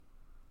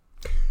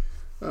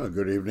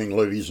Good evening,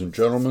 ladies and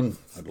gentlemen.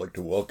 I'd like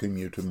to welcome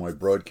you to my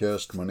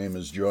broadcast. My name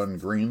is John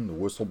Green, the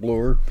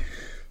whistleblower.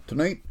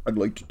 Tonight, I'd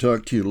like to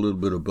talk to you a little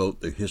bit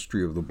about the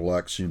history of the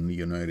blacks in the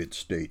United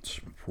States,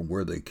 from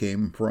where they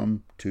came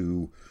from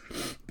to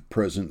the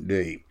present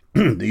day.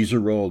 These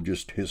are all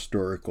just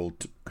historical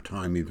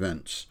time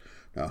events.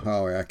 Now,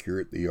 how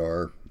accurate they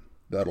are,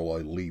 that'll I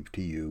leave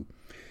to you.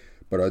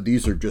 But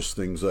these are just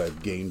things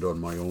I've gained on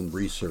my own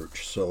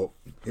research. So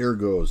here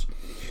goes.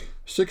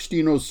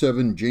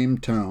 1607,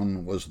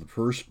 Jamestown was the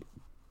first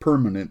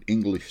permanent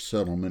English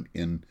settlement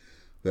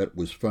that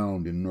was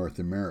found in North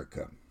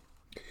America.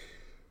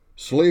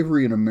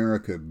 Slavery in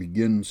America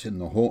begins in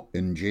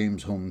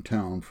James'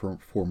 hometown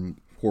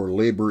for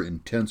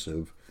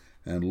labor-intensive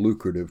and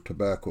lucrative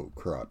tobacco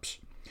crops.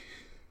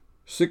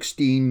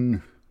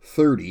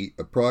 1630,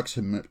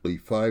 approximately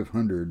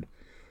 500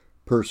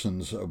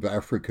 persons of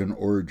African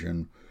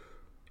origin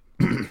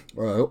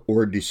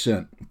or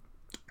descent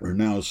are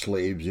now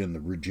slaves in the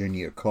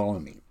Virginia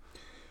colony.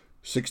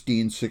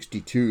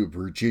 1662,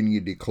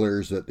 Virginia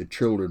declares that the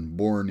children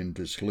born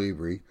into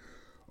slavery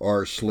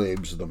are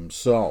slaves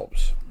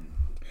themselves.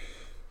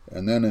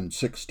 And then in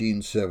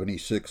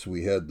 1676,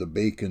 we had the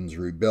Bacon's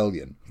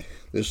Rebellion.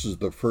 This is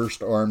the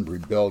first armed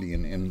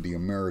rebellion in the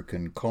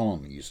American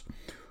colonies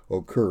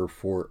occur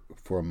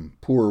from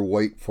poor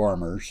white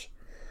farmers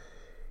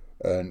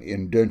and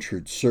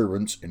indentured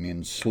servants and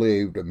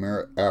enslaved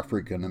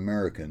African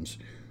Americans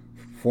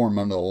form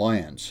an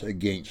alliance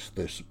against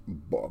this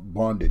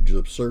bondage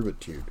of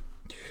servitude.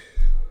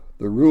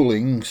 The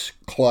ruling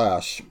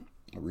class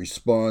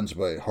responds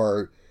by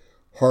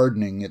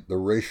hardening the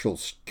racial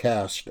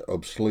caste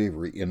of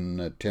slavery in an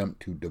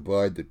attempt to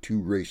divide the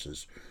two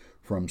races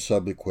from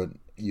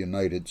subsequent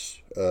united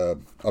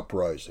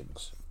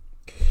uprisings.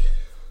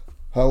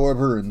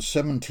 However, in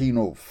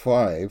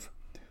 1705,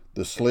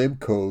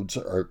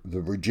 the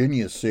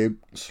Virginia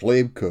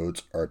slave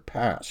codes are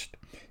passed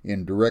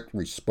in direct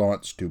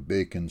response to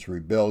Bacon's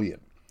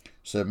Rebellion.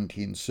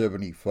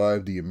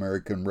 1775, the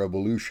American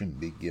Revolution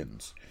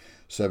begins.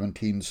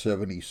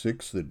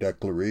 1776, the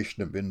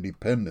Declaration of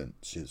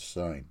Independence is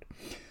signed.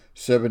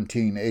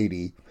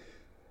 1780,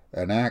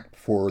 an act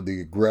for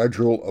the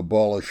gradual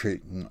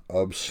abolishing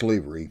of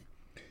slavery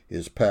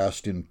is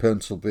passed in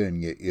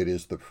Pennsylvania. It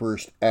is the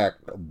first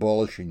act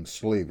abolishing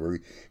slavery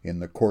in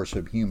the course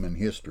of human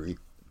history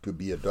to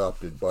be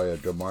adopted by a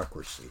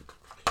democracy.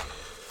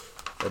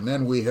 And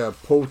then we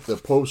have the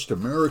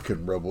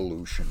post-American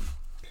Revolution.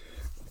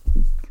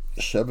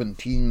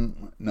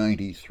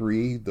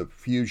 1793, the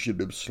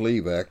Fugitive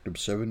Slave Act of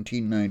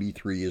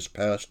 1793 is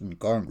passed in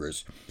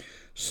Congress,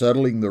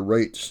 settling the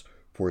rights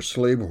for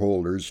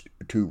slaveholders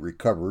to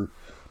recover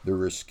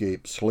their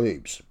escaped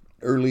slaves.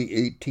 Early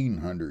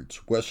 1800s,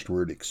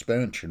 westward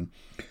expansion,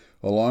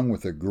 along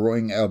with a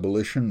growing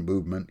abolition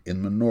movement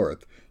in the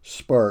North,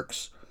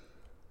 sparks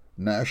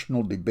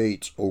national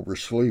debates over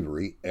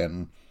slavery,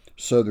 and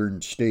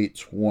Southern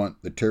states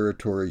want the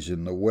territories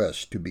in the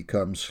West to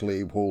become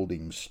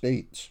slave-holding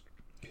states.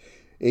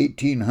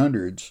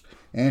 1800s,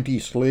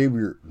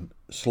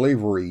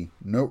 anti-slavery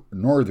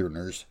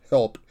Northerners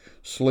helped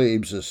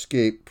slaves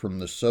escape from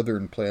the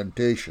Southern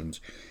plantations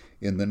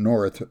in the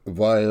North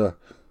via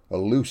a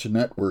loose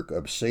network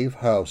of safe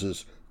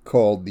houses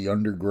called the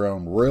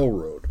Underground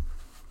Railroad.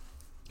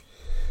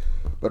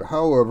 But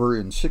however,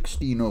 in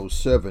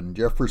 1607,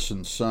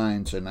 Jefferson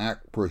signs an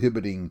act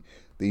prohibiting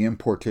the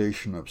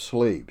importation of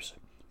slaves.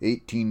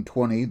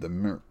 1820,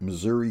 the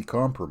Missouri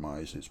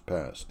Compromise is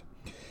passed.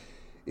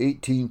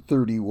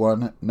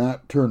 1831,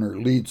 Nat Turner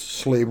leads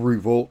slave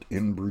revolt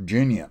in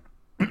Virginia.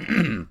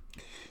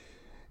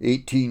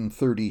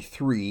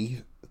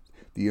 1833,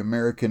 the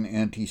American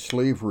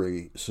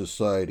Anti-Slavery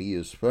Society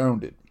is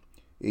founded.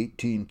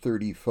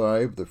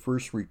 1835, the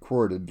first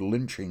recorded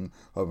lynching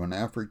of an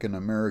African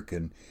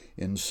American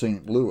in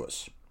St.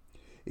 Louis.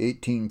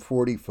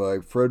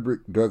 1845,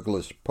 Frederick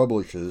Douglass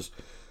publishes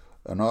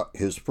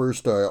his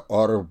first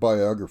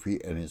autobiography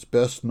and his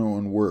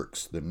best-known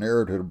works, the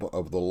narrative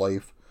of the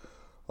life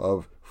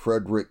of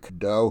Frederick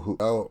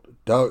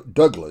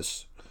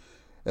Douglass,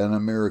 an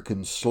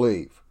American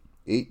slave.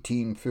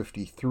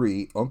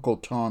 1853, Uncle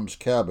Tom's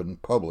Cabin,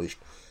 published,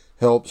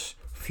 helps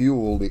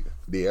fuel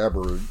the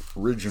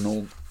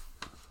Aboriginal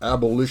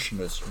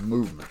abolitionist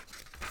movement.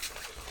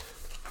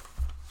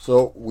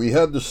 So we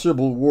had the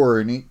Civil War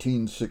in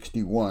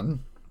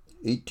 1861.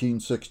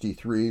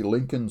 1863,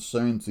 Lincoln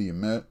signs the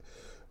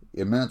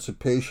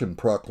Emancipation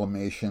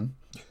Proclamation,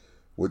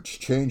 which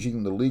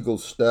changing the legal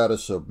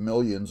status of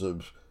millions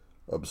of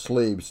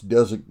slaves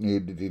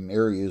designated in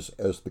areas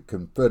as the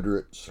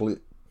Confederate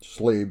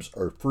slaves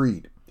are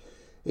freed.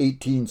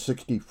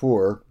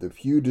 1864, the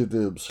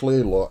Fugitive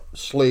Slave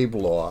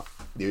Law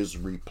is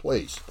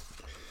replaced.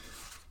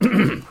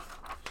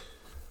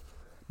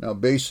 Now,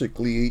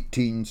 basically,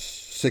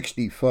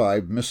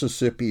 1865,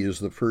 Mississippi is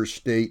the first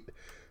state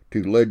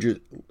to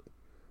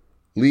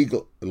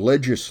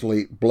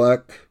legislate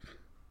black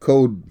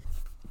code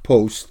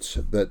posts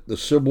that the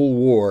Civil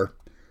War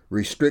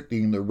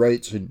restricting the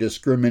rights and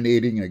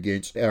discriminating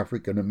against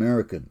African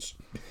Americans.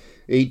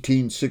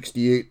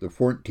 1868, the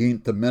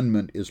 14th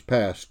Amendment is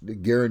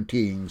passed,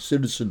 guaranteeing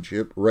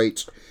citizenship,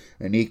 rights,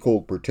 and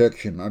equal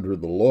protection under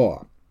the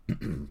law.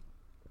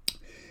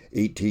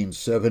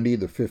 1870,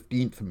 the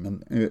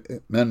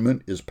 15th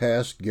Amendment is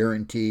passed,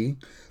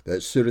 guaranteeing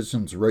that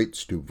citizens'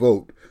 rights to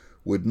vote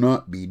would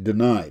not be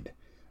denied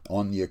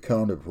on the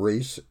account of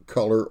race,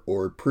 color,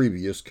 or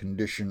previous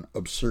condition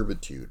of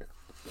servitude.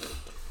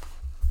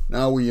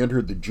 Now we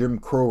enter the Jim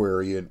Crow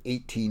era in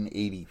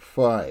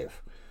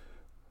 1885.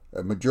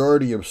 A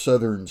majority of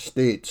southern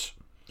states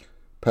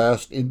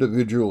passed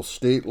individual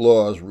state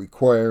laws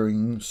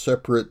requiring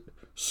separate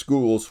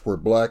schools for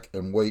black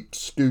and white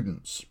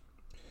students.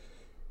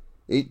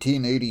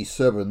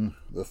 1887,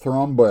 the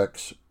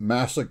Thornbachs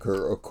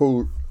Massacre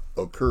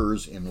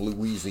occurs in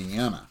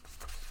Louisiana.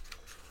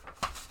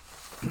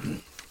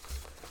 And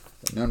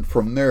then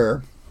from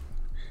there,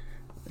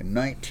 in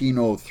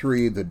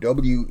 1903, the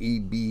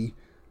W.E.B.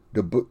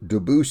 Du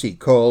Bois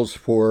calls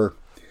for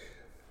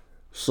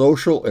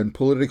social and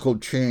political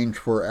change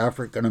for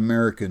African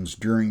Americans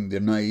during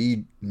the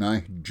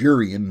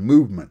Nigerian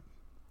movement.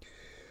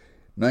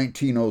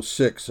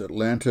 1906,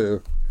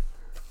 Atlanta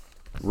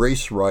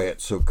race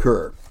riots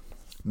occur.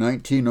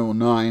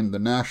 1909, the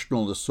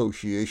National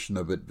Association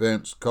of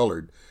Advanced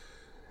Colored,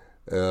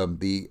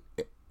 the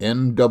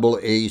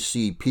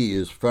NAACP,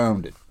 is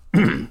founded.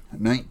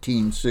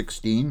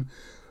 1916,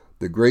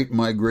 the Great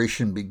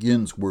Migration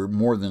begins, where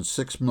more than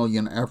 6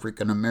 million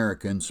African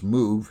Americans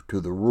move to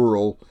the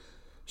rural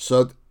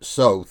South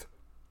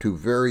to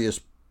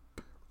various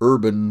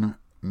urban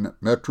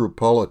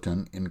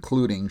metropolitan,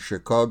 including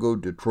Chicago,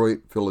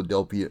 Detroit,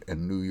 Philadelphia,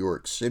 and New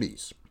York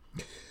cities.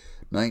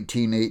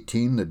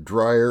 1918, the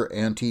Dreyer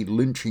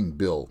Anti-Lynching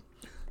Bill,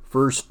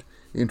 first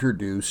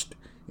introduced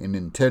in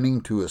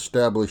intending to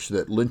establish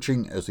that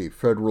lynching as a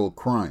federal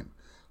crime.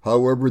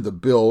 However, the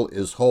bill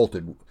is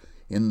halted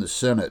in the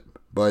Senate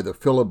by the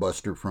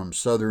filibuster from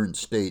southern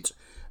states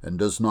and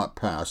does not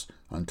pass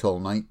until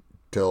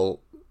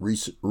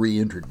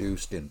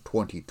reintroduced in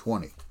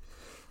 2020.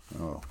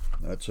 Oh,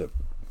 that's it.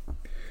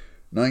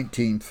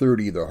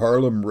 1930, the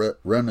Harlem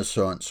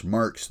Renaissance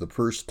marks the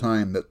first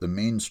time that the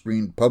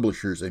mainstream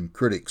publishers and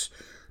critics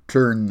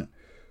turn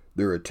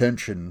their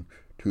attention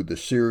to the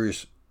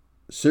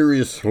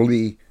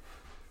seriously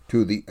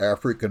to the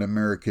African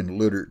American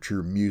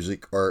literature,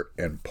 music, art,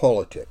 and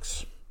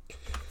politics.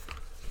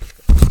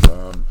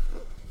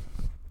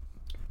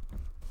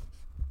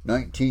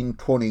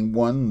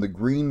 1921, the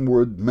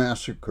Greenwood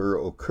Massacre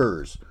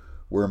occurs,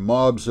 where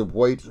mobs of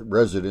white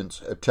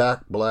residents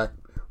attack black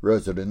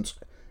residents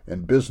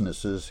and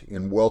businesses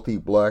in wealthy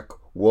black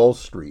Wall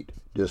Street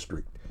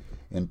district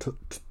in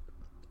Tulsa,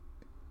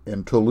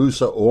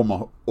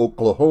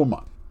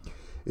 Oklahoma.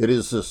 It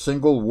is the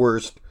single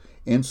worst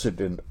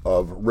incident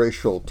of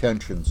racial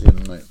tensions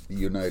in the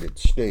United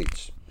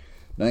States.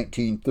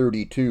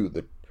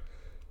 1932,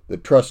 the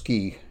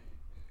Tuskegee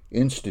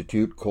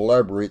Institute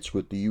collaborates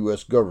with the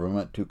U.S.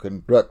 government to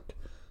conduct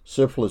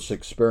syphilis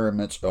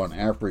experiments on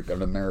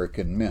African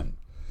American men.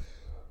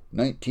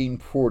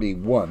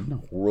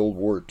 1941, World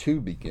War II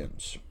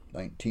begins.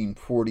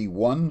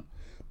 1941,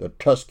 the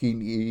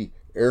Tuskegee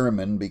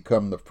Airmen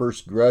become the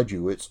first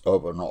graduates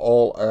of an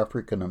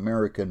all-African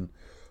American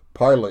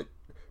pilot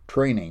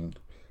training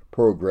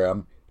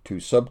program to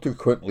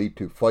subsequently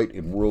to fight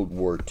in World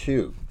War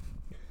II.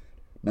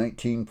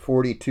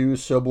 1942,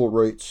 civil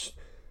rights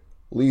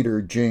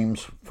leader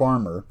James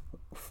Farmer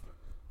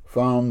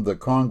found the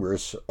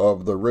Congress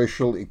of the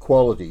Racial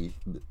Equality,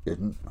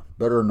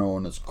 better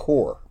known as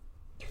CORE.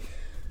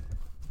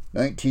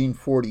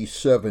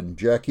 1947,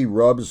 Jackie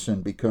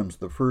Robinson becomes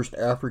the first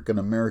African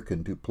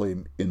American to play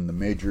in the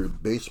Major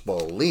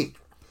Baseball League.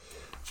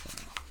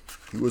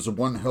 He was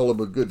one hell of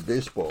a good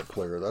baseball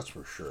player, that's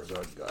for sure,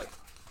 that guy.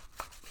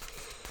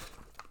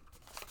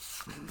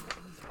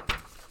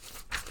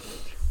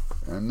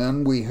 And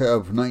then we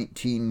have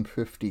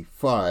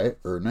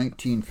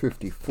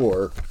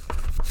 1954,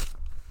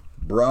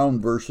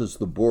 Brown versus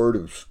the Board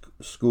of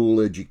School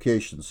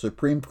Education.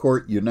 Supreme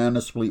Court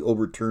unanimously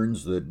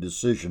overturns the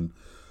decision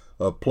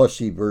of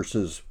Plessy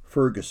versus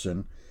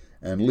Ferguson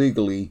and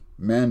legally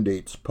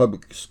mandates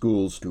public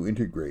schools to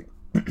integrate.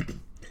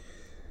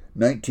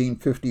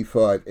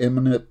 1955,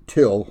 Emmett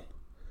Till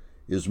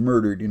is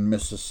murdered in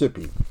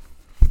Mississippi.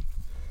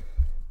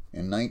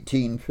 In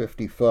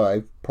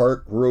 1955,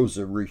 Park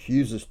Rosa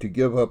refuses to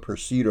give up her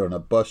seat on a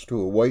bus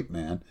to a white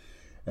man,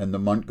 and the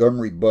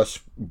Montgomery bus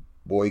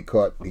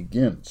boycott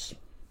begins.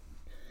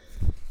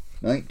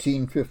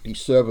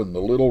 1957,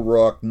 the Little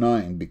Rock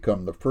Nine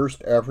become the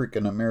first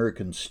African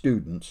American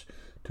students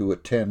to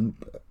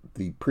attend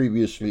the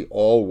previously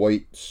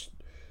all-white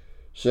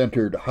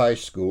centered high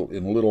school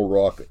in Little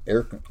Rock,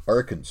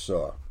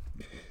 Arkansas.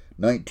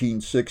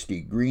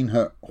 1960,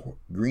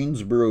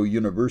 Greensboro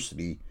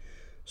University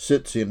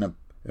sits in a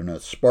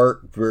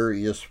spark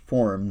various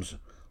forms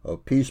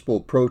of peaceful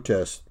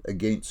protest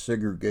against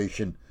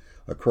segregation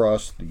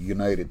across the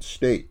United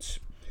States.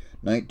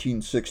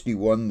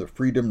 1961, the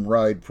Freedom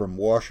Ride from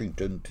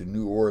Washington to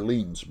New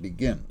Orleans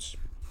begins.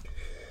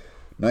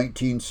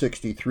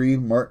 1963,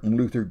 Martin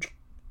Luther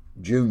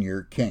Jr.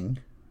 King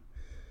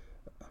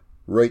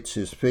writes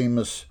his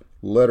famous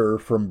letter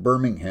from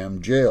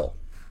Birmingham jail.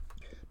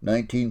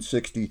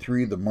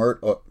 1963, the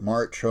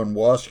March on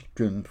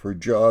Washington for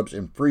Jobs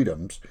and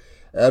Freedoms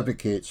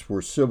advocates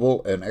for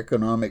civil and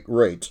economic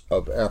rights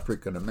of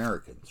African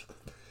Americans.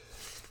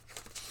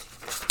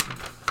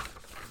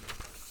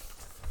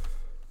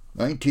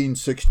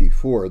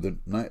 1964,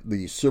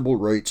 the Civil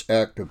Rights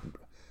Act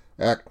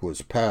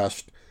was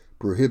passed,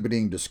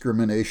 prohibiting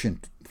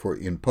discrimination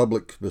in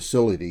public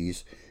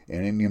facilities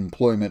and in the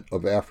employment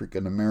of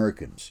African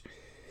Americans.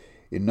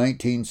 In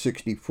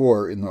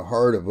 1964, in the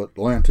heart of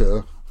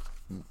Atlanta,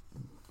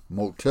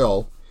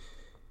 Motel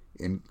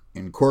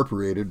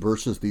Incorporated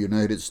versus the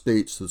United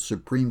States, the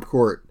Supreme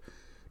Court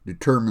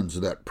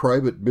determines that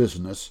private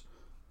business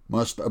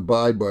must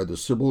abide by the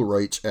Civil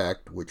Rights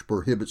Act, which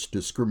prohibits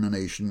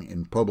discrimination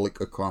in public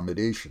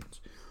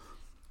accommodations.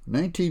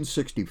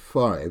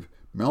 1965,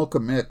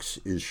 Malcolm X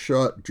is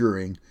shot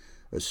during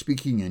a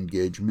speaking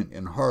engagement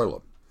in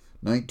Harlem.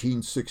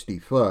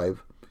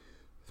 1965,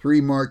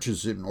 3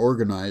 marches are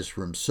organized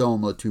from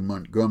Selma to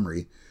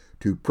Montgomery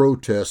to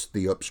protest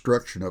the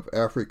obstruction of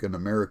African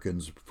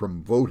Americans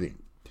from voting.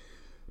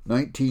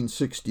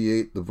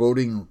 1968, the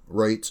Voting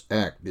Rights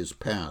Act is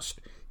passed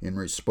in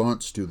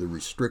response to the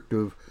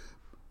restrictions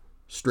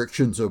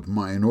of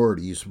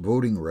minorities'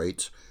 voting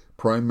rights,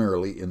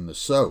 primarily in the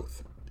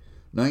South.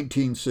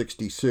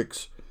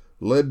 1966,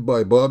 led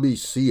by Bobby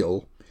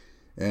Seale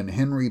and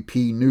Henry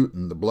P.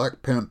 Newton, the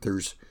Black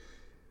Panthers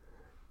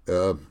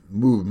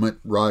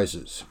movement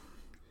rises.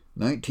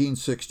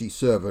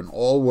 1967,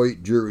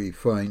 all-white jury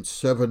finds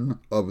 7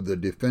 of the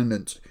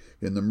defendants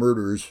in the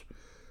murders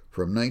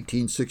from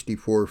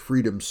 1964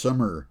 Freedom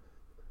Summer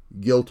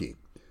guilty.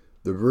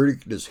 The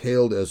verdict is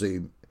hailed as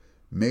a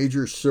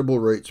major civil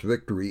rights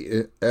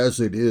victory, as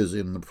it is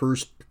in the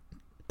first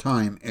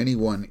time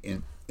anyone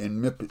in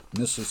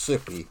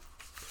Mississippi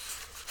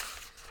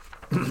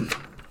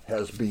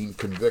has been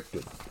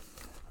convicted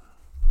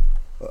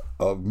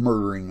of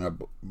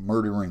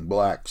murdering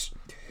blacks.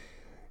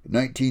 In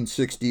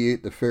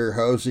 1968, the Fair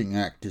Housing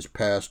Act is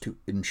passed to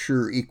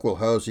ensure equal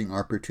housing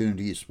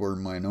opportunities for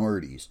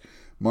minorities.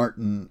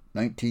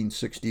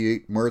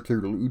 1968,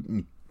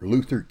 Martin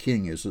Luther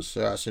King is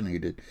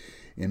assassinated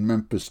in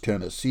Memphis,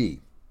 Tennessee.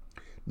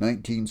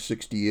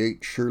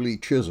 1968, Shirley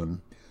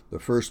Chisholm, the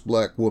first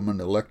black woman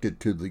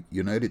elected to the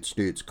United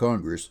States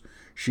Congress.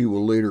 She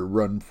will later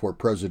run for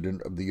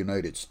President of the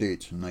United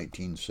States in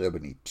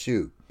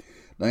 1972.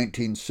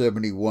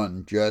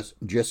 1971,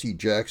 Jesse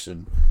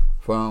Jackson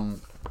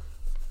founds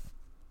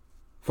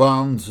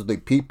the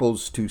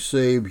Peoples to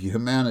Save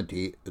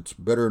Humanity, it's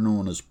better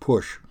known as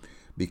PUSH,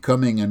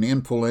 becoming an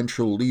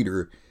influential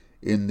leader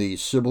in the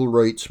civil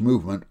rights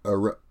movement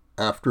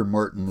after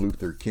Martin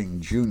Luther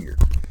King Jr.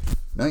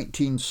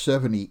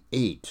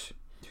 1978,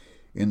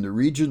 in the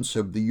Regents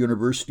of the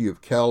University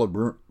of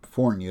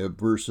California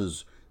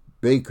versus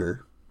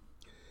Baker,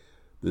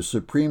 the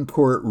Supreme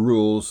Court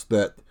rules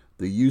that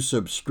the use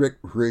of strict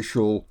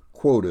racial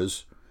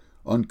quotas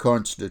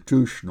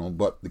unconstitutional,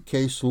 but the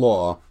case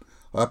law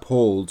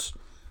upholds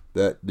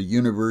that the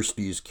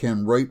universities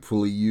can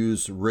rightfully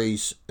use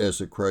race as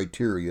a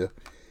criteria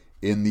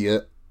in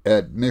the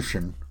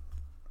admission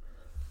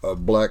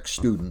of black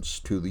students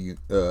to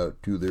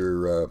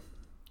their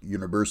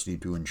university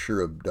to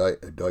ensure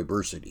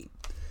diversity.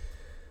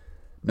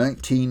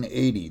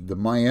 1980, the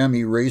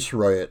Miami race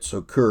riots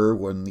occur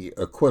when the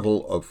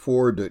acquittal of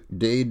 4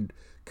 Dade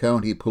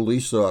County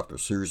police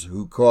officers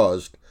who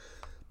caused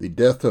the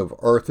death of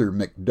Arthur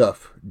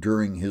McDuff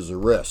during his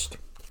arrest.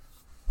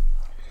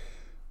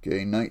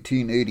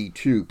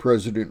 1982,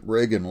 President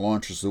Reagan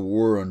launches the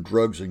war on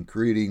drugs and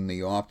creating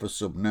the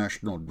Office of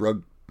National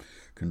Drug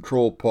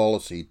Control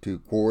Policy to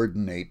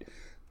coordinate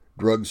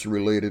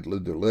drugs-related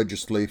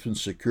legislation,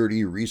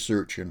 security,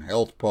 research, and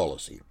health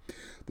policy.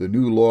 The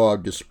new law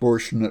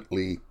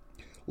disproportionately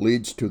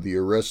leads to the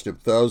arrest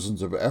of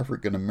thousands of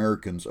African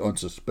Americans on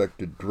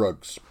suspected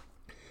drugs.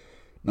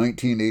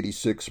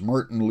 1986,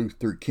 Martin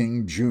Luther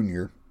King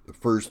Jr.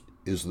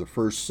 is the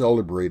first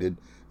celebrated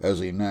as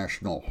a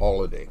national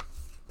holiday.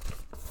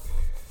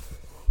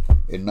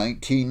 In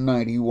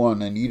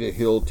 1991, Anita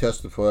Hill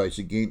testifies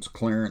against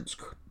Clarence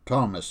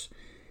Thomas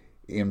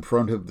in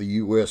front of the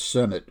U.S.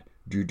 Senate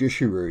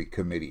Judiciary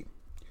Committee.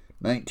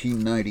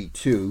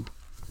 1992,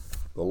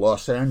 the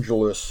Los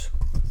Angeles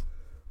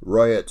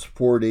riots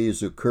 4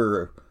 days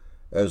occur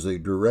as a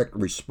direct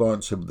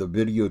response of the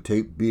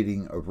videotape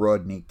beating of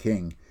Rodney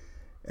King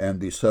and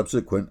the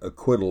subsequent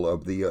acquittal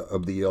of the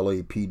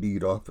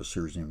LAPD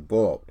officers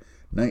involved.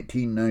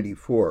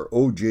 1994,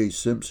 O.J.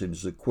 Simpson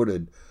is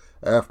acquitted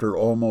after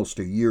almost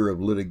a year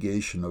of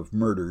litigation of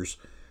murders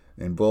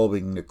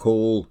involving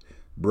Nicole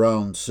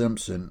Brown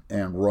Simpson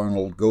and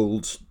Ronald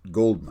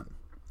Goldman.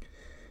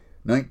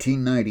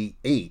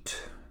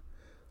 1998,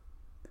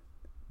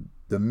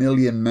 the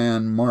Million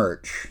Man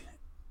March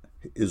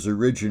is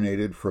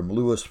originated from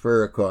Louis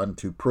Farrakhan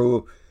to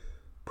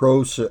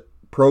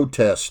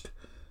protest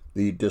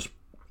the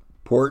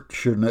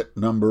disproportionate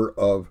number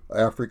of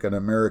African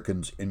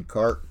Americans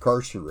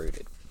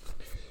incarcerated.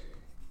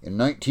 In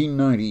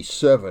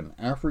 1997,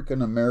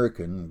 African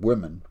American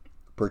women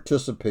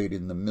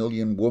participated in the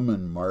Million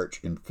Woman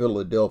March in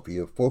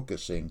Philadelphia,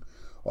 focusing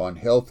on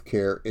health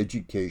care,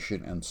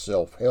 education, and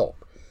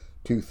self-help.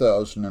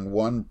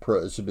 2001,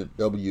 President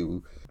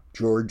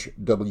George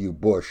W.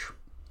 Bush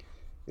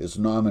is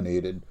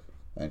nominated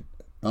and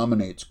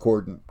nominates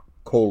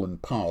Colin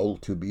Powell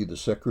to be the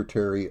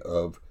Secretary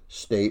of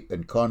State,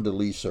 and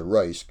Condoleezza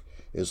Rice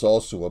is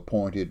also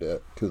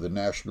appointed to the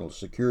National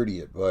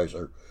Security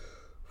Advisor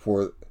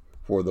for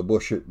the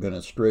Bush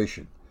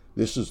administration.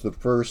 This is the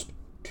first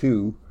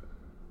two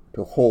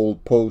to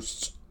hold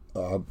posts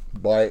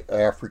by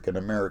African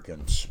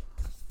Americans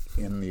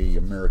in the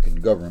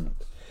American government.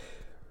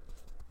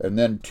 And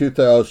then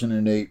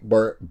 2008,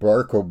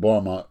 Barack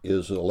Obama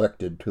is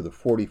elected to the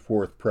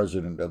 44th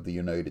President of the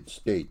United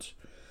States.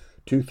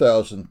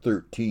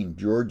 2013,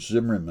 George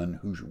Zimmerman,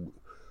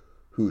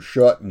 who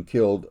shot and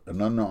killed an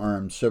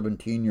unarmed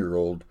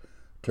 17-year-old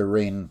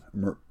Terrain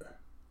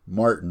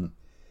Martin,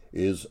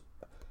 is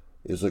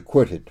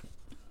acquitted.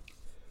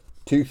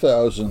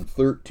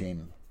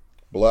 2013,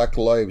 Black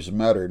Lives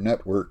Matter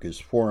Network is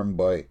formed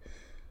by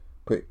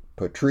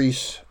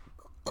Patrisse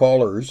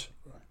Cullors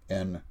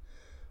and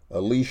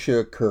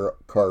Alicia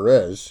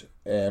Carrez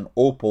and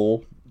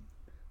Opal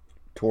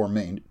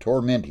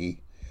Tormenti,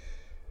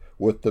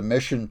 with the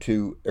mission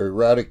to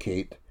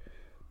eradicate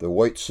the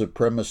white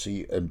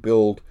supremacy and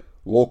build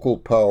local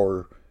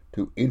power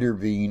to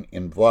intervene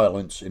in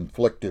violence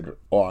inflicted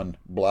on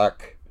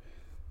black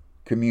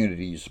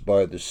communities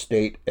by the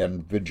state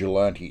and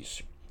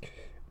vigilantes.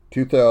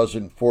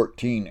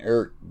 2014,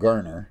 Eric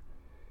Garner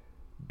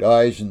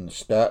dies in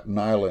Staten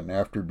Island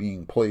after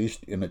being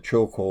placed in a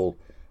chokehold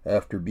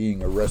after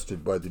being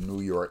arrested by the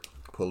New York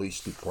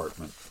Police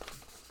Department.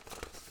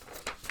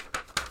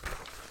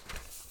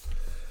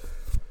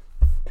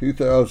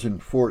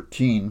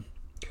 2014,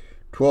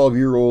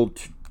 12-year-old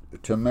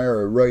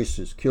Tamara Rice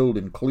is killed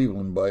in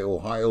Cleveland by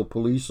Ohio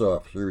police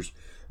officers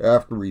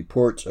after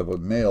reports of a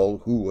male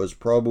who was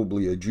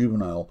probably a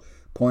juvenile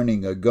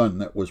pointing a gun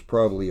that was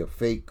probably a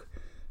fake,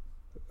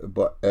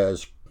 but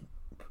as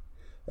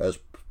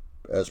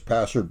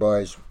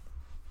passerbys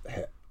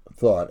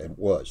thought it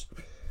was.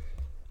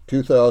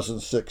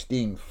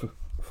 2016,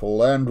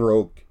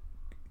 Philandro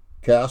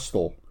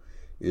Castile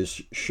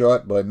is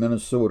shot by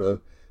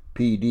Minnesota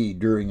PD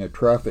during a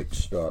traffic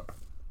stop.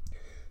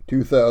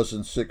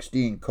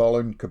 2016,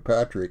 Colin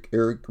Kirkpatrick,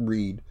 Eric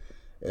Reed,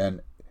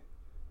 and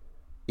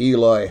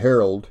Eli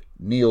Harold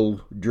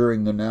kneeled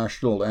during the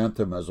national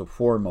anthem as a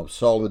form of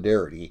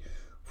solidarity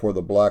for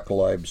the Black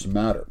Lives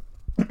Matter.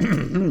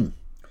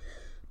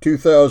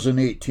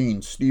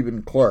 2018,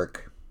 Stephen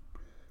Clark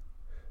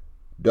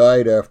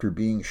died after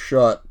being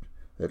shot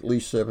at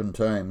least 7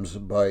 times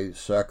by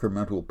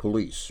Sacramento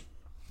police.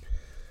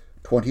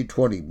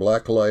 2020,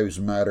 Black Lives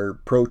Matter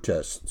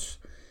protests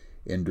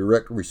in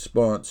direct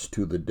response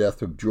to the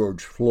death of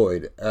George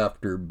Floyd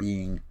after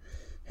being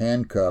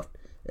handcuffed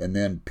and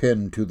then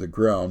pinned to the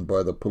ground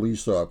by the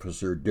police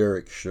officer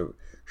Derek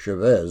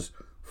Chauvin.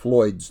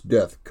 Floyd's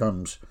death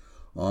comes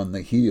on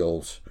the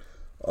heels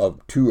of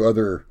 2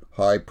 other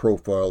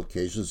high-profile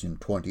cases in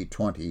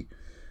 2020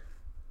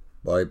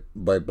 by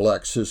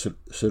black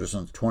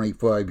citizens,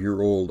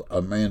 25-year-old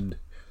Ahmaud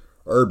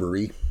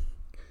Arbery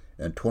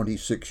and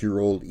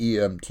 26-year-old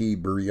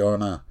EMT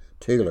Breonna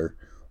Taylor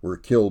were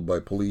killed by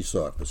police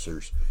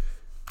officers.